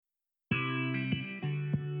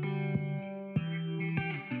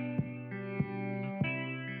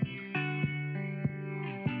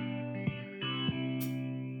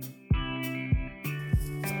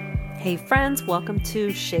Hey friends, welcome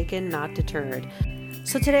to Shaken Not Deterred.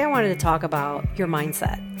 So today I wanted to talk about your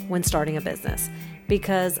mindset when starting a business,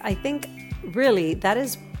 because I think really that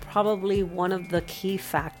is probably one of the key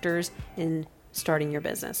factors in starting your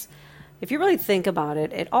business. If you really think about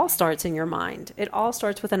it, it all starts in your mind. It all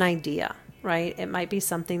starts with an idea, right? It might be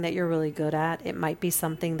something that you're really good at. It might be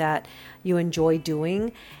something that you enjoy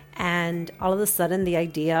doing. And all of a sudden the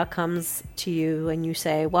idea comes to you and you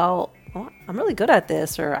say, well, I'm really good at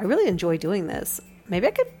this, or I really enjoy doing this. Maybe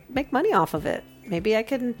I could make money off of it. Maybe I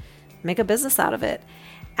can make a business out of it.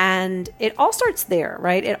 And it all starts there,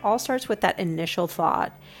 right? It all starts with that initial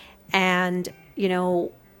thought. And,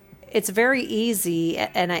 it's very easy,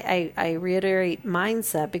 and I reiterate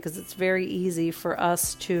mindset because it's very easy for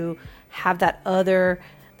us to have that other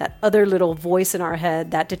little voice in our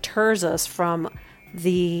head that deters us from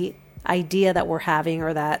the idea that we're having,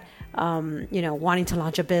 or that wanting to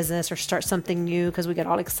launch a business or start something new because we get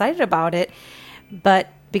all excited about it. But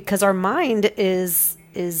because our mind is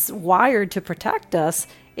wired to protect us,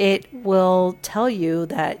 it will tell you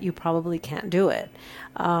that you probably can't do it.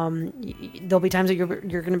 There'll be times that you're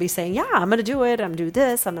going to be saying, yeah, I'm going to do it. I'm going to do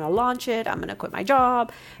this. I'm going to launch it. I'm going to quit my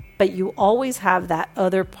job. But you always have that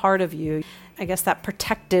other part of you, I guess that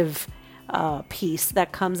protective piece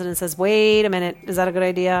that comes in and says, wait a minute, is that a good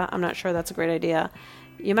idea? I'm not sure that's a great idea.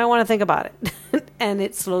 You might want to think about it. And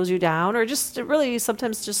it slows you down, or it really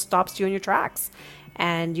sometimes just stops you in your tracks,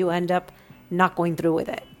 and you end up not going through with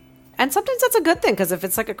it. And sometimes that's a good thing, because if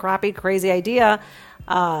it's like a crappy, crazy idea,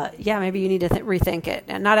 maybe you need to rethink it.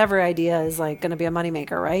 And not every idea is like going to be a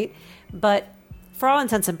moneymaker, right? But for all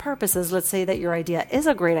intents and purposes, let's say that your idea is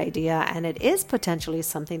a great idea and it is potentially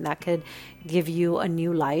something that could give you a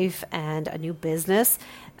new life and a new business.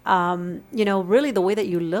 Really the way that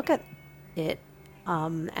you look at it,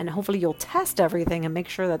 and hopefully you'll test everything and make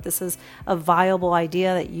sure that this is a viable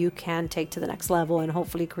idea that you can take to the next level and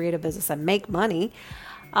hopefully create a business and make money.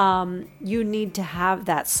 You need to have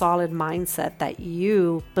that solid mindset that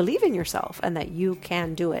you believe in yourself and that you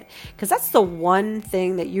can do it. Because that's the one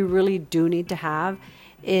thing that you really do need to have,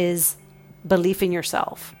 is belief in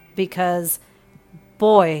yourself. Because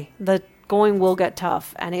boy, the going will get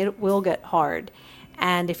tough and it will get hard.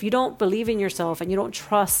 And if you don't believe in yourself and you don't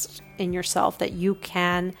trust in yourself that you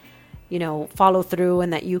can, follow through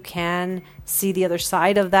and that you can see the other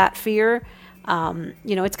side of that fear,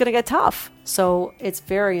 it's going to get tough. So it's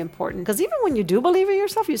very important, because even when you do believe in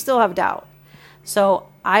yourself, you still have doubt. So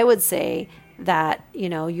I would say that,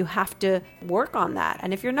 you have to work on that.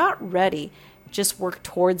 And if you're not ready, just work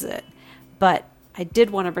towards it. But I did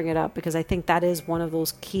want to bring it up because I think that is one of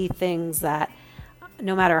those key things that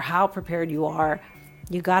no matter how prepared you are,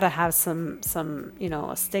 you got to have some,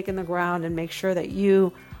 a stake in the ground and make sure that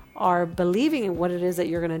you are believing in what it is that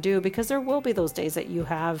you're going to do, because there will be those days that you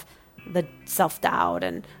have the self-doubt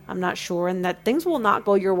and I'm not sure, and that things will not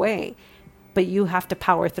go your way, but you have to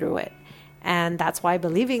power through it. And that's why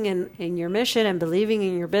believing in your mission and believing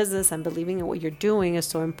in your business and believing in what you're doing is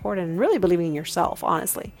so important, and really believing in yourself,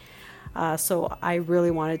 honestly. So I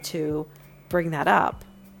really wanted to bring that up.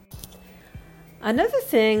 Another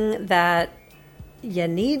thing that you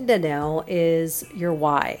need to know is your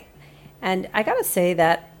why. And I got to say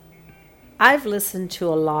that I've listened to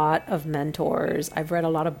a lot of mentors. I've read a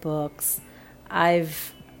lot of books.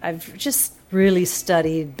 I've just really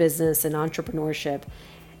studied business and entrepreneurship.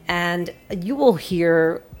 And you will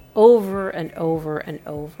hear over and over and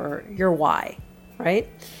over your why, right?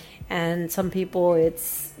 And some people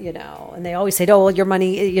it's, and they always say, oh, well, your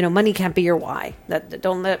money, money can't be your why.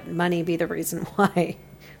 Don't let money be the reason why,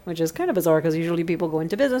 which is kind of bizarre because usually people go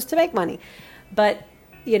into business to make money. But,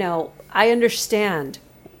 I understand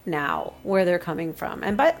now where they're coming from.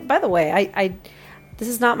 And by the way, I this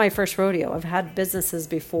is not my first rodeo. I've had businesses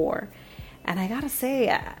before. And I got to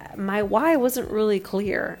say, my why wasn't really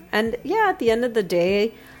clear. And yeah, at the end of the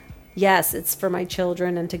day, yes, it's for my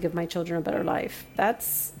children and to give my children a better life.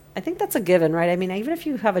 I think that's a given, right? I mean, even if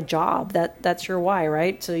you have a job, that's your why,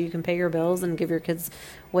 right? So you can pay your bills and give your kids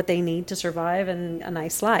what they need to survive and a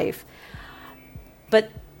nice life. But,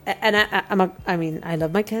 and I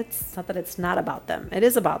love my kids. It's not that it's not about them. It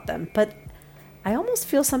is about them. But I almost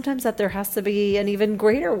feel sometimes that there has to be an even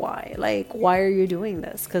greater why. Like, why are you doing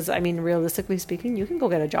this? Because, realistically speaking, you can go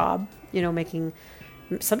get a job, making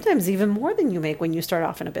sometimes even more than you make when you start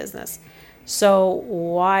off in a business. So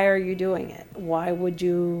why are you doing it? Why would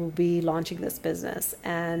you be launching this business?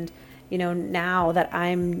 And, now that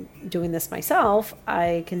I'm doing this myself,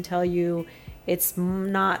 I can tell you it's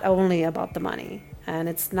not only about the money. And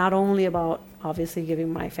it's not only about obviously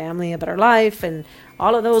giving my family a better life, and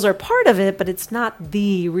all of those are part of it, but it's not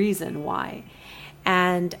the reason why.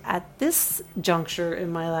 And at this juncture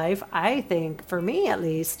in my life, I think, for me at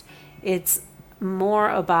least, it's more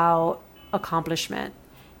about accomplishment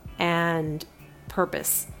and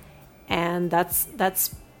purpose. And that's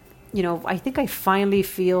I think I finally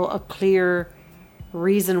feel a clear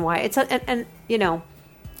reason why it's I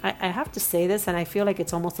have to say this, and I feel like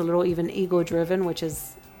it's almost a little even ego driven, which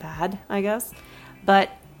is bad, I guess. But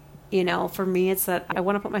for me, it's that I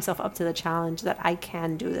want to put myself up to the challenge that I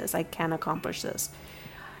can do this, I can accomplish this.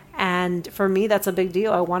 And for me, that's a big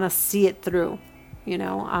deal. I want to see it through.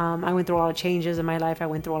 I went through a lot of changes in my life. I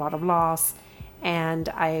went through a lot of loss, and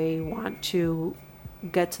I want to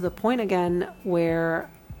get to the point again where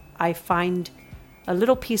I find a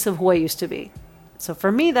little piece of who I used to be. So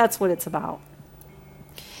for me, that's what it's about.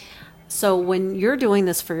 So when you're doing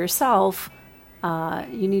this for yourself,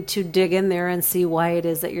 you need to dig in there and see why it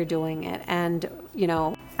is that you're doing it. And,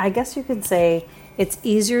 I guess you could say it's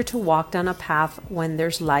easier to walk down a path when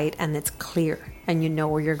there's light and it's clear and you know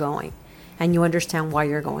where you're going and you understand why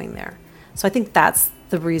you're going there. So I think that's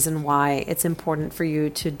the reason why it's important for you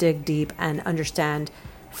to dig deep and understand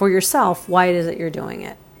for yourself why it is that you're doing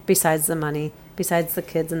it, besides the money, besides the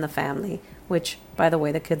kids and the family, which, by the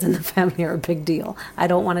way, the kids and the family are a big deal. I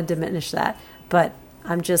don't want to diminish that, but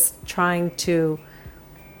I'm just trying to,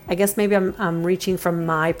 I guess maybe I'm reaching from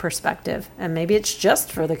my perspective, and maybe it's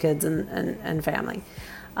just for the kids and family.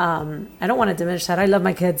 I don't want to diminish that. I love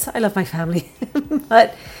my kids. I love my family,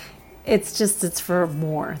 but it's for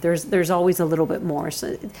more. There's always a little bit more.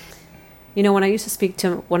 So, when I used to speak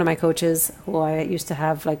to one of my coaches, who I used to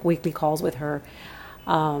have like weekly calls with her,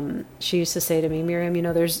 she used to say to me, Miriam,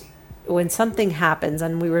 when something happens,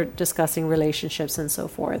 and we were discussing relationships and so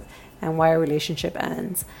forth, and why a relationship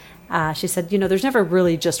ends, she said, there's never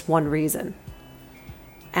really just one reason.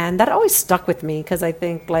 And that always stuck with me, because I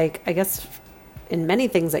think, I guess in many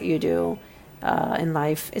things that you do in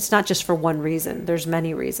life, it's not just for one reason. There's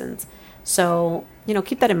many reasons. So,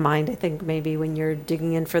 keep that in mind, I think, maybe when you're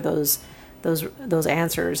digging in for those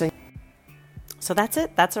answers. So that's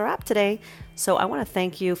it. That's a wrap today. So I want to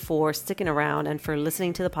thank you for sticking around and for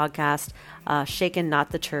listening to the podcast, Shaken Not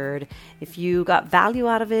Deterred. If you got value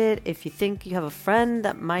out of it, if you think you have a friend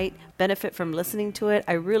that might benefit from listening to it,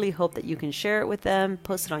 I really hope that you can share it with them,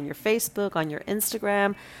 post it on your Facebook, on your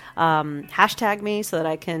Instagram, hashtag me so that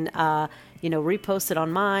I can, repost it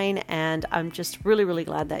on mine. And I'm just really, really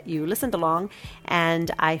glad that you listened along. And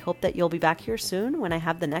I hope that you'll be back here soon when I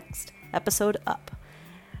have the next episode up.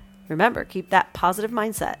 Remember, keep that positive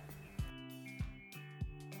mindset.